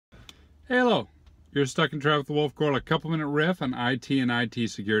Hey, hello. You're stuck in traffic with Wolf Goerlich. Couple-minute riff on IT and IT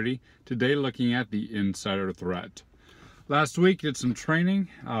security. Today, looking at the insider threat. Last week, did some training.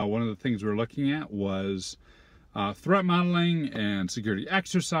 One of the things we were looking at was threat modeling and security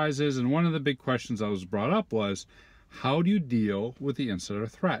exercises. And one of the big questions that was brought up was, how do you deal with the insider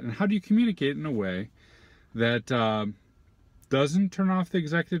threat? And how do you communicate in a way that doesn't turn off the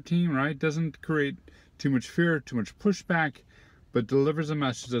executive team, right? Doesn't create too much fear, too much pushback, but delivers a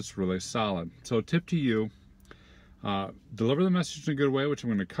message that's really solid. So tip to you, deliver the message in a good way, which I'm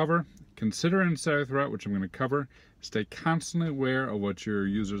going to cover. Consider insider threat, which I'm going to cover. Stay constantly aware of what your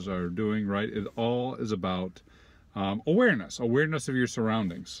users are doing, right? It all is about awareness of your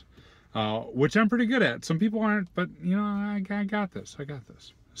surroundings, which I'm pretty good at. Some people aren't, but you know, I got this.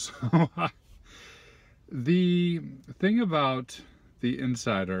 So the thing about the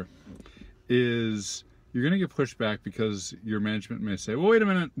insider is you're going to get pushback because your management may say, well, wait a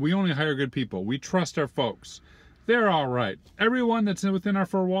minute, we only hire good people. We trust our folks. They're all right. Everyone that's within our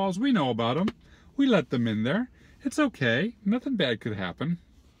four walls, we know about them. We let them in there. It's okay. Nothing bad could happen.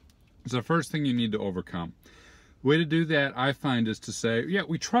 It's the first thing you need to overcome. The way to do that, I find, is to say, yeah,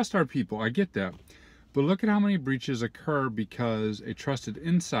 we trust our people. I get that. But look at how many breaches occur because a trusted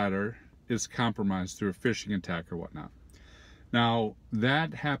insider is compromised through a phishing attack or whatnot. Now,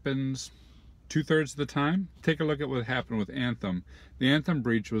 that happens 2/3 of the time. Take a look at what happened with Anthem. The Anthem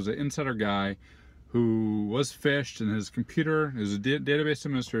breach was an insider guy who was phished, and his computer, his database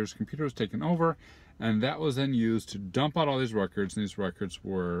administrator's computer was taken over, and that was then used to dump out all these records, and these records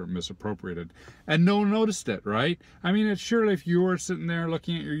were misappropriated. And no one noticed it, right? I mean, it's surely if you were sitting there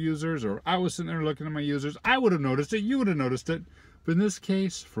looking at your users, or I was sitting there looking at my users, I would have noticed it, you would have noticed it. But in this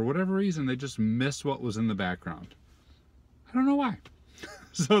case, for whatever reason, they just missed what was in the background. I don't know why.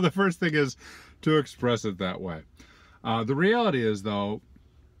 So the first thing is to express it that way. The reality is, though,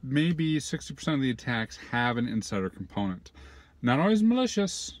 maybe 60% of the attacks have an insider component. Not always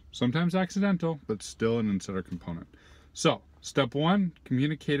malicious, sometimes accidental, but still an insider component. So, step one,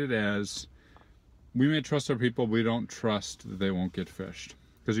 communicate it as, we may trust our people, but we don't trust that they won't get phished.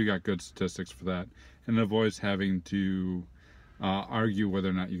 Because you got good statistics for that. And it avoids having to argue whether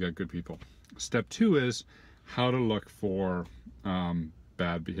or not you got good people. Step two is how to look for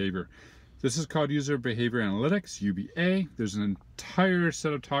bad behavior. This is called User Behavior Analytics, UBA. There's an entire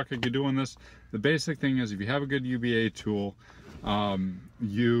set of talk I could do on this. The basic thing is, if you have a good UBA tool,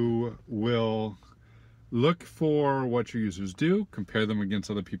 you will look for what your users do, compare them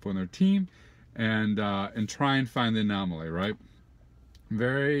against other people in their team, and try and find the anomaly, right?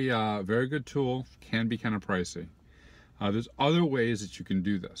 Very good tool, can be kind of pricey. There's other ways that you can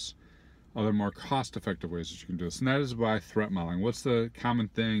do this. Other more cost-effective ways that you can do this, and that is by threat modeling. What's the common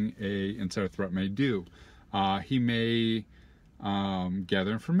thing a insider threat may do? He may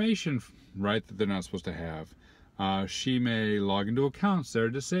gather information, right, that they're not supposed to have. She may log into accounts that are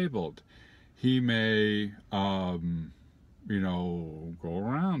disabled. He may, you know, go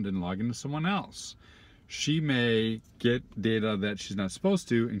around and log into someone else. She may get data that she's not supposed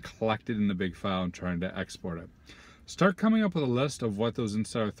to and collect it in the big file and trying to export it. Start coming up with a list of what those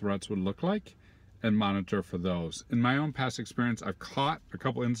insider threats would look like and monitor for those. In my own past experience, I've caught a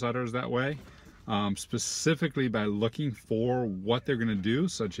couple insiders that way, specifically by looking for what they're going to do,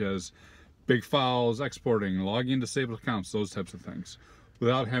 such as big files, exporting, logging disabled accounts, those types of things,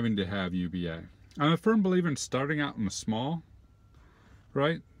 without having to have UBA. I'm a firm believer in starting out in the small,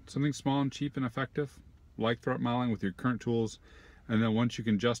 right? Something small and cheap and effective, like threat modeling with your current tools, and then once you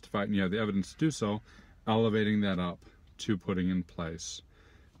can justify it and you have the evidence to do so, elevating that up to putting in place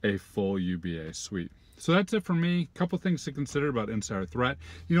a full UBA suite. So that's it for me. A couple things to consider about insider threat.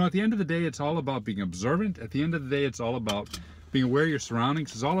 You know, at the end of the day, it's all about being observant. At the end of the day, it's all about being aware of your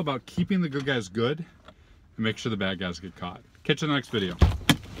surroundings. It's all about keeping the good guys good and make sure the bad guys get caught. Catch you in the next video.